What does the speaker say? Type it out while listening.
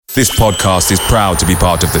This podcast is proud to be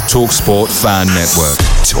part of the TalkSport Fan Network.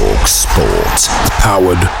 TalkSport.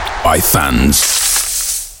 Powered by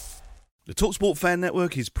fans. The TalkSport Fan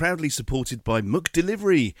Network is proudly supported by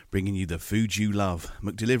McDelivery, bringing you the food you love.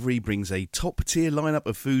 McDelivery brings a top-tier lineup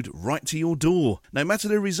of food right to your door. No matter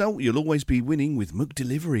the result, you'll always be winning with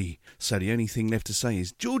McDelivery. So the only thing left to say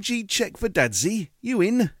is, Georgie, check for Dadsy. You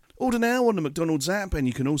in? Order now on the McDonald's app, and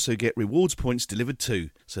you can also get rewards points delivered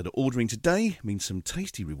too. So that ordering today means some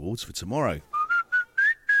tasty rewards for tomorrow.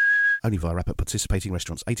 Only via app at participating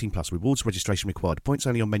restaurants. 18 plus. Rewards registration required. Points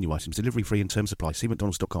only on menu items. Delivery free and terms apply. See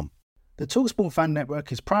mcdonalds.com. The TalkSport Fan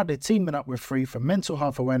Network is proudly teaming up with Free for Mental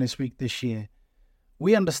Health Awareness Week this year.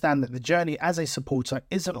 We understand that the journey as a supporter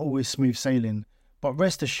isn't always smooth sailing, but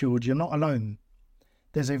rest assured you're not alone.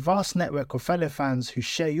 There's a vast network of fellow fans who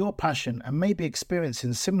share your passion and may be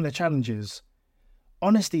experiencing similar challenges.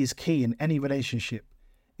 Honesty is key in any relationship.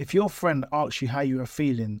 If your friend asks you how you are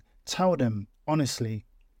feeling, tell them honestly.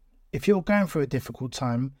 If you're going through a difficult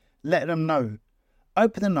time, let them know.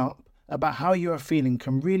 Opening up about how you are feeling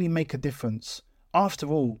can really make a difference. After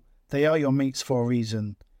all, they are your mates for a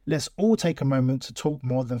reason. Let's all take a moment to talk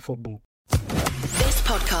more than football. This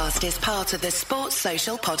podcast is part of the Sports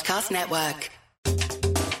Social Podcast Network.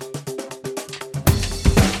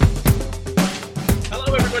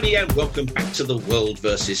 Hello everybody and welcome back to The World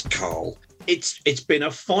versus Carl. It's been a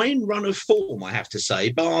fine run of form, I have to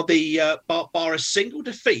say. Bar a single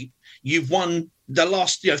defeat, you've won the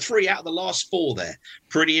last 3 out of the last 4 there.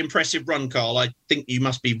 Pretty impressive run, Carl. I think you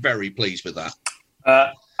must be very pleased with that.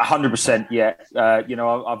 100%, yeah.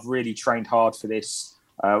 I've really trained hard for this.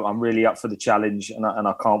 I'm really up for the challenge, and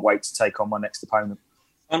I can't wait to take on my next opponent.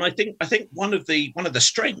 And I think one of the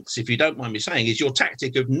strengths, if you don't mind me saying, is your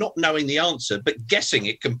tactic of not knowing the answer but guessing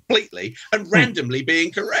it completely and randomly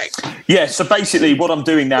being correct. Yeah, so basically what I'm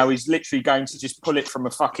doing now is literally going to just pull it from a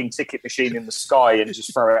fucking ticket machine in the sky and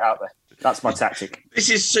just throw it out there. That's my tactic. This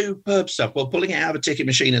is superb stuff. Well, pulling it out of a ticket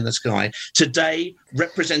machine in the sky. Today,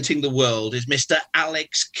 representing the world is Mr.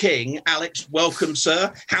 Alex King. Alex, welcome,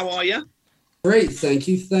 sir. How are you? Great, thank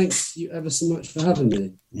you. Thanks you ever so much for having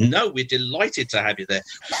me. No, we're delighted to have you there.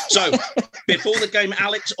 So, before the game,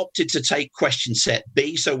 Alex opted to take question set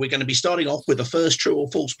B, so we're going to be starting off with the first true or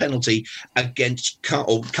false penalty against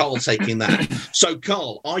Carl taking that. So,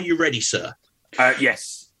 Carl, are you ready, sir?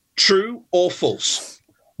 Yes. True or false?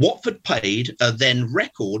 Watford paid a then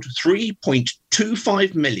record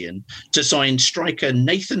 £3.25 million to sign striker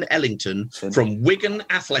Nathan Ellington from Wigan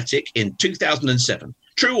Athletic in 2007.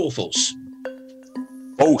 True or false?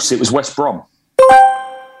 False. It was West Brom.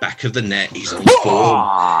 Back of the net. He's on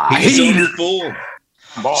form. He's on form.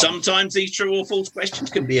 Sometimes these true or false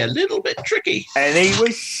questions can be a little bit tricky. And he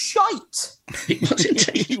was shite. He was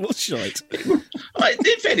indeed. He was shite.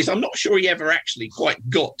 In fairness, I'm not sure he ever actually quite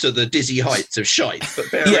got to the dizzy heights of shite, but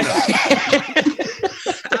fair enough.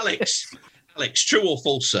 Alex, true or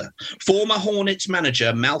false, sir? Former Hornets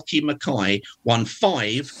manager Malky Mackay won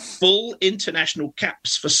 5 full international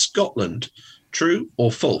caps for Scotland. True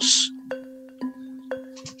or false?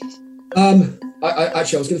 I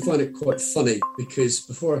was going to find it quite funny because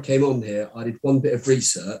before I came on here, I did one bit of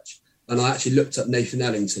research and I actually looked up Nathan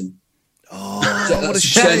Ellington. Oh, what a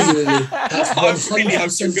shame. That's I really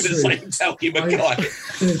hope you're going to say Malky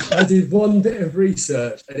Mackay. I did one bit of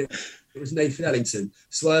research and it was Nathan Ellington.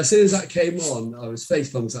 So as soon as that came on, I was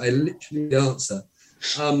face-palmed. I literally knew the answer.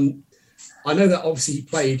 I know that obviously he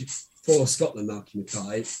played for Scotland, Malky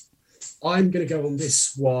Mackay. I'm going to go on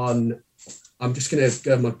this one. I'm just going to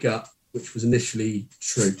go my gut, which was initially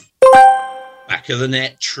true. Back of the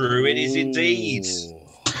net, true. It is indeed.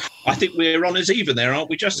 I think we're on as even there,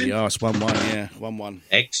 aren't we, Justin? Yeah, it's 1-1, yeah. 1-1.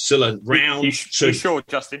 Excellent. Round You 2. sure,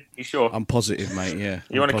 Justin? You sure? I'm positive, mate, yeah.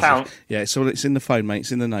 You want to count? Yeah, so it's in the phone, mate.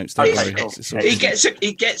 It's in the notes. Don't worry. It's all He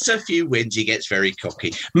gets a few wins. He gets very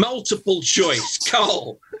cocky. Multiple choice.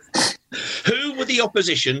 Carl. Who were the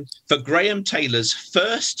opposition for Graham Taylor's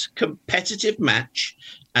first competitive match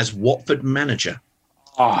as Watford manager?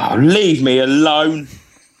 Oh, leave me alone.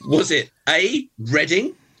 Was it A,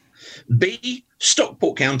 Reading, B,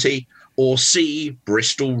 Stockport County, or C,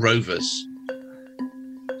 Bristol Rovers?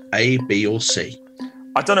 A, B, or C?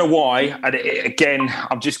 I don't know why. And again,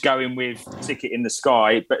 I'm just going with ticket in the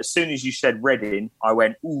sky. But as soon as you said Reading, I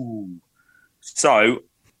went, ooh. So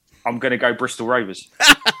I'm going to go Bristol Rovers.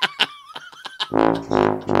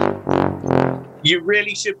 You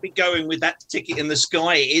really should be going with that ticket in the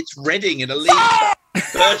sky. It's Reading in a league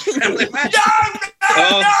first friendly match.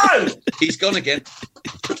 No! He's gone again.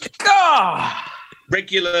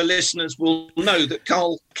 Regular listeners will know that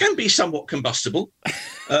Carl can be somewhat combustible.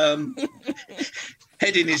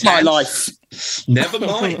 head in his My hands. life. Never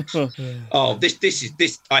mind. Oh,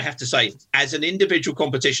 this. I have to say, as an individual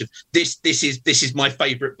competition, this is my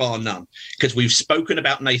favourite bar none, because we've spoken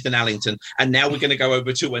about Nathan Allington, and now we're going to go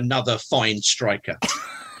over to another fine striker.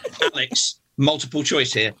 Alex, multiple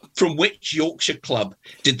choice here. From which Yorkshire club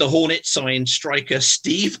did the Hornets sign striker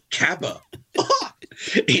Steve Cabber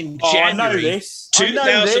in January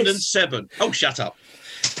 2007? Oh, shut up.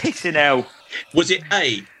 Pissing hell. Was it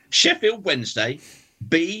A, Sheffield Wednesday,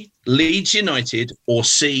 B, Leeds United, or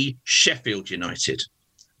C, Sheffield United?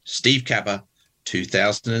 Steve Cabber,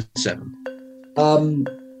 2007.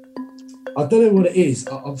 I don't know what it is.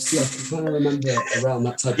 Obviously, I can kind of remember around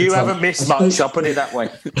that type of time. You haven't missed much, I'll put it that way.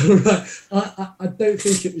 Right. I don't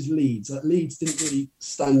think it was Leeds. Leeds didn't really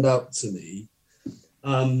stand out to me.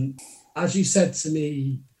 As you said to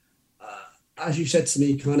me,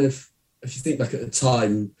 kind of, if you think back at the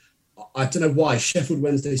time, I don't know why Sheffield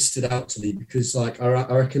Wednesday stood out to me, because like I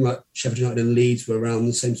reckon like Sheffield United and Leeds were around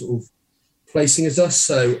the same sort of placing as us.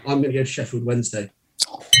 So I'm going to go Sheffield Wednesday.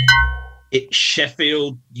 It's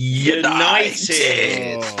Sheffield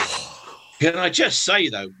United. Can I just say,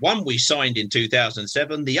 though, one we signed in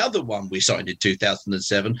 2007, the other one we signed in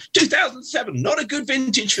 2007. 2007, not a good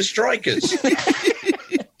vintage for strikers.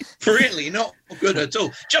 Really not good at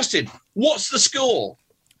all. Justin, what's the score?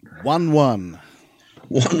 1-1.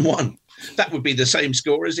 1-1. That would be the same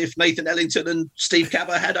score as if Nathan Ellington and Steve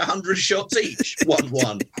Cabber had 100 shots each.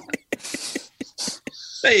 1-1.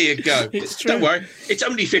 There you go. Don't worry. It's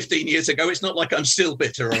only 15 years ago. It's not like I'm still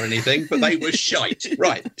bitter or anything, but they were shite.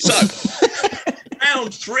 Right. So,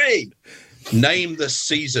 round 3. Name the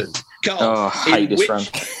season. Carl,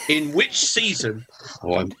 in which season?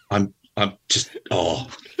 Oh, I'm just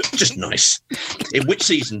nice. In which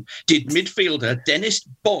season did midfielder Dennis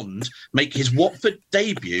Bond make his Watford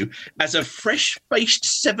debut as a fresh-faced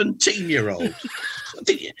 17-year-old?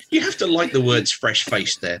 You have to like the words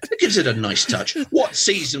fresh-faced there. It gives it a nice touch. What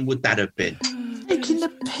season would that have been? Taking the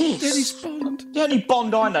piss. Dennis Bond. The only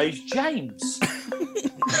Bond I know is James.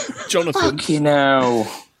 Jonathan. Fucking hell.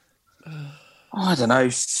 I don't know.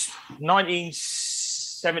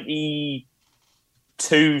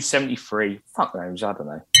 1972, 73. Fuck knows. I don't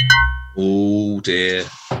know. Oh, dear.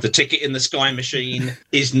 The ticket in the Sky machine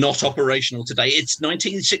is not operational today. It's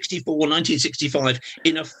 1964, 1965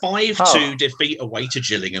 in a 5-2 defeat away to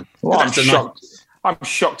Gillingham. Well, I'm shocked. I'm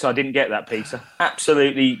shocked I didn't get that, Peter.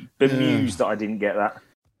 Absolutely bemused that I didn't get that.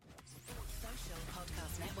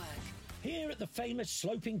 Here at the famous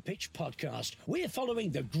Sloping Pitch podcast, we're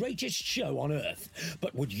following the greatest show on earth.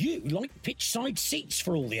 But would you like pitch-side seats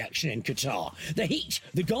for all the action in Qatar? The heat,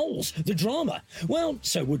 the goals, the drama? Well,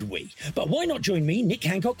 so would we. But why not join me, Nick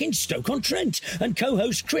Hancock, in Stoke-on-Trent and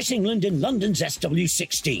co-host Chris England in London's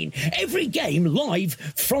SW16? Every game live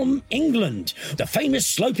from England. The famous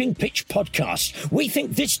Sloping Pitch podcast. We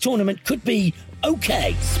think this tournament could be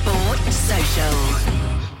okay. Sport Social.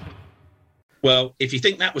 Well, if you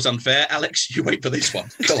think that was unfair, Alex, you wait for this one.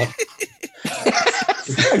 Go on.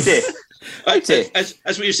 Oh dear. Oh dear.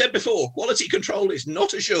 As we've said before, quality control is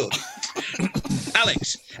not assured.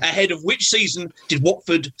 Alex, ahead of which season did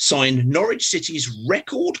Watford sign Norwich City's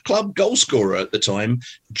record club goalscorer at the time,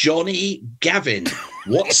 Johnny Gavin?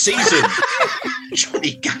 What season?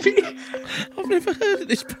 Johnny Gavin? I've never heard of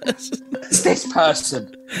this person. It's this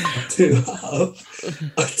person.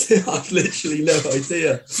 I've literally no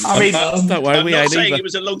idea. I mean, don't worry, I'm we not ain't saying either. it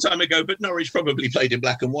was a long time ago, but Norwich probably played in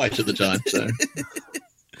black and white at the time.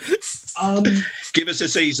 So, give us a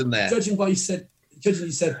season there. Judging you said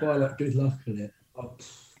by like good luck on it,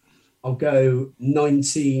 I'll go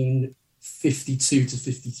 1952 to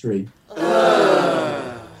 53.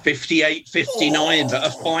 58-59, but a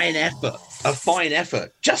fine effort. A fine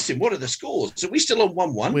effort. Justin, what are the scores? Are we still on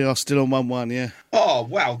 1-1? We are still on 1-1, yeah. Oh,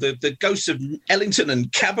 wow. The ghosts of Ellington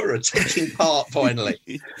and Cabber are taking part finally.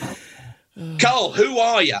 Carl, who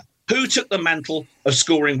are you? Who took the mantle of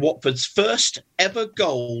scoring Watford's first ever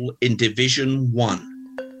goal in Division 1?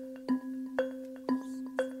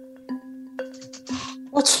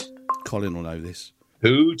 what? Colin will know this.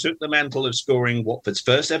 Who took the mantle of scoring Watford's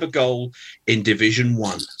first ever goal in Division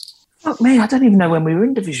 1? Fuck me, I don't even know when we were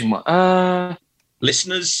in Division 1.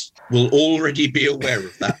 Listeners will already be aware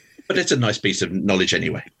of that, but it's a nice piece of knowledge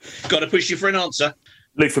anyway. Got to push you for an answer.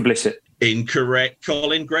 Luther Blissett. Incorrect.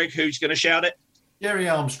 Colin, Greg, who's going to shout it? Jerry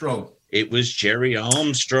Armstrong. It was Jerry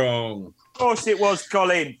Armstrong. Of course it was,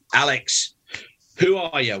 Colin. Alex, who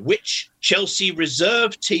are you? Which Chelsea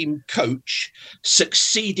reserve team coach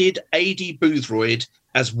succeeded Adi Boothroyd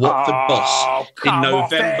as what the boss in come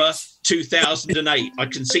November off it. 2008. I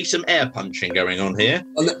can see some air punching going on here.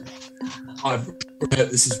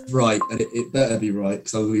 This is right, and it better be right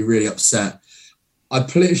because I'm going to be really upset. I'm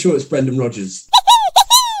pretty sure it's Brendan Rodgers.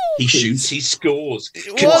 He shoots, he scores.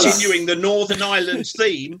 Continuing the Northern Ireland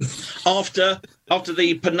theme after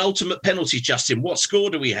the penultimate penalty, Justin. What score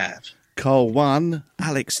do we have? Carl 1,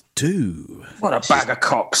 Alex 2. What a bag of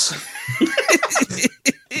cocks.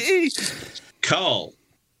 Carl,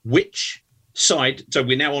 which side, so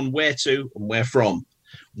we're now on where to and where from.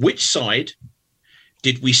 Which side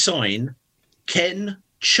did we sign Ken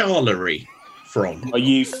Charlery from? Are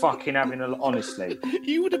you fucking having a... Honestly.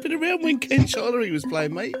 You would have been around when Ken Charlery was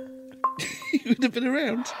playing, mate. You would have been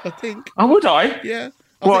around, I think. Oh, would I? Yeah.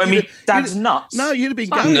 What, I mean, Dad's nuts? No, you'd have been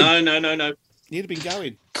going. No. You'd have been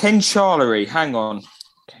going. Ken Charlery, hang on.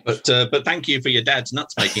 But thank you for your dad's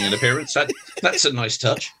nuts making an appearance. That's a nice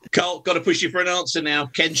touch. Carl, got to push you for an answer now.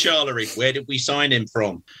 Ken Charlery, where did we sign him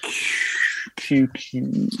from? Got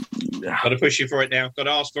to push you for it now. Got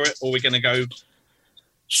to ask for it, or we're going to go...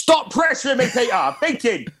 Stop pressuring me, Peter. I'm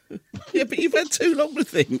thinking. Yeah, but you've had too long to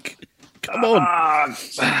think. Come on.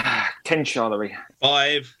 Ken Charlery.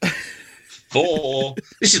 5, 4.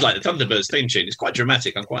 This is like the Thunderbirds theme tune. It's quite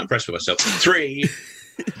dramatic. I'm quite impressed with myself. 3,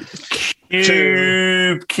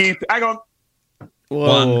 2. Hang on.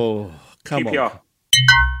 Whoa. 1. Come QPR. on.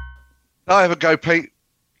 I have a go, Pete.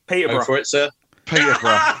 Peterborough. Go for it, sir.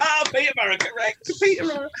 Peterborough. Peterborough, correct.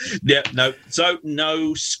 Peterborough. Yeah, no. So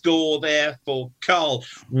no score there for Carl.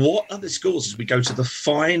 What are the scores as we go to the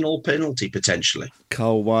final penalty potentially?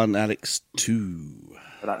 Carl 1, Alex 2.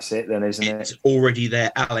 But that's it then, isn't It's it? already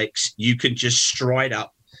there, Alex. You can just stride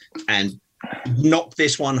up and knock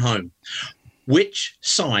this one home. Which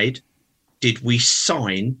side did we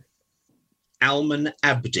sign Alman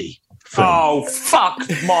Abdi from? Oh, fuck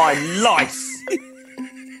my life.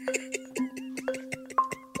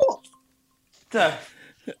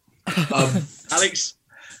 Alex,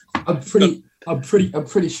 I'm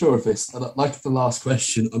pretty sure of this. And like the last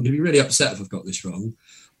question, I'm going to be really upset if I've got this wrong.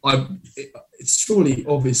 It's surely,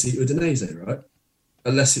 obviously, Udinese, right?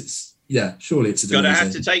 Unless it's, surely it's Udinese. Going to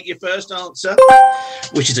have to take your first answer,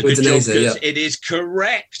 which is a good job because it is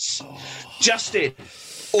correct. Justin,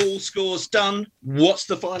 all scores done. What's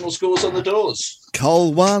the final scores on the doors?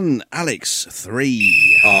 Carl 1, Alex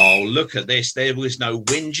 3. Oh, look at this. There was no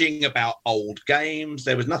whinging about old games.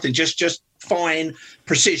 There was nothing, just fine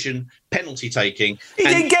precision penalty taking. He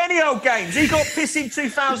didn't get any old games. He got pissed in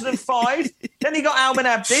 2005. Then he got Alman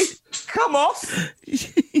Abdi. Come off.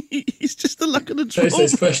 He's just the luck of the draw. It's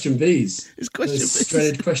those question Bs. It's question Bs.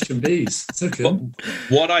 Dreaded question Bs. Took him.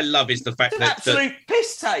 What I love is the fact It's an absolute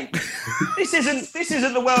piss take. This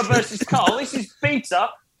isn't the world versus Carl. This is Peter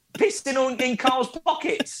pissing in Carl's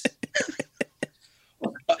pockets.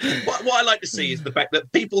 What I like to see is the fact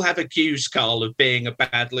that people have accused Carl of being a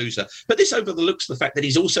bad loser, but this overlooks the fact that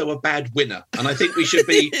he's also a bad winner, and I think we should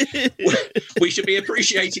be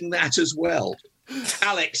appreciating that as well.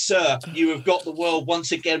 Alex, sir, you have got the world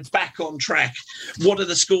once again back on track. What are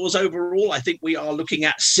the scores overall? I think we are looking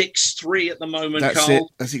at 6-3 at the moment, That's Carl. it.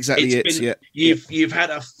 That's exactly it. You've had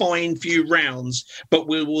a fine few rounds, but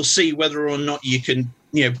we will see whether or not you can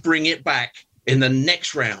bring it back in the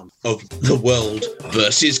next round of The World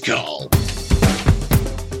versus Carl.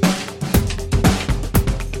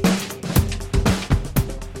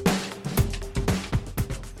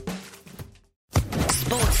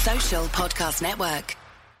 Sports Social Podcast Network.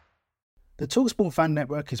 The TalkSport Fan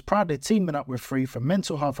Network is proudly teaming up with Free for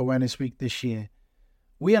Mental Health Awareness Week this year.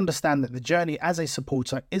 We understand that the journey as a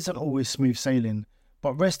supporter isn't always smooth sailing,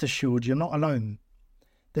 but rest assured you're not alone.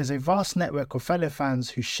 There's a vast network of fellow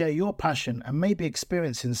fans who share your passion and may be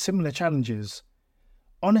experiencing similar challenges.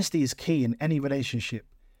 Honesty is key in any relationship.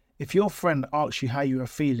 If your friend asks you how you are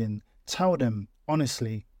feeling, tell them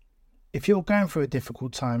honestly. If you're going through a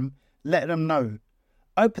difficult time, let them know.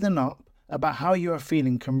 Opening up about how you are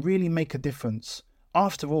feeling can really make a difference.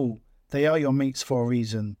 After all, they are your mates for a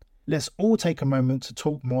reason. Let's all take a moment to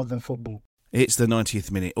talk more than football. It's the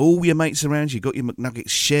 90th minute. All your mates around, you got your McNuggets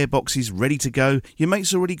share boxes ready to go. Your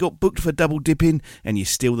mates already got booked for double dipping, and you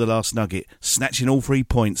steal the last nugget, snatching all 3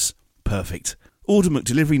 points. Perfect. Order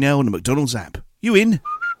McDelivery now on the McDonald's app. You in?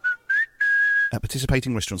 At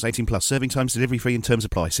participating restaurants, 18 plus, serving times, delivery free and terms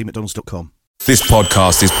apply. See mcdonalds.com. This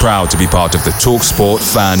podcast is proud to be part of the TalkSport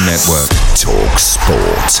Fan Network.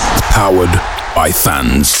 TalkSport. Powered by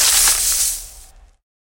fans.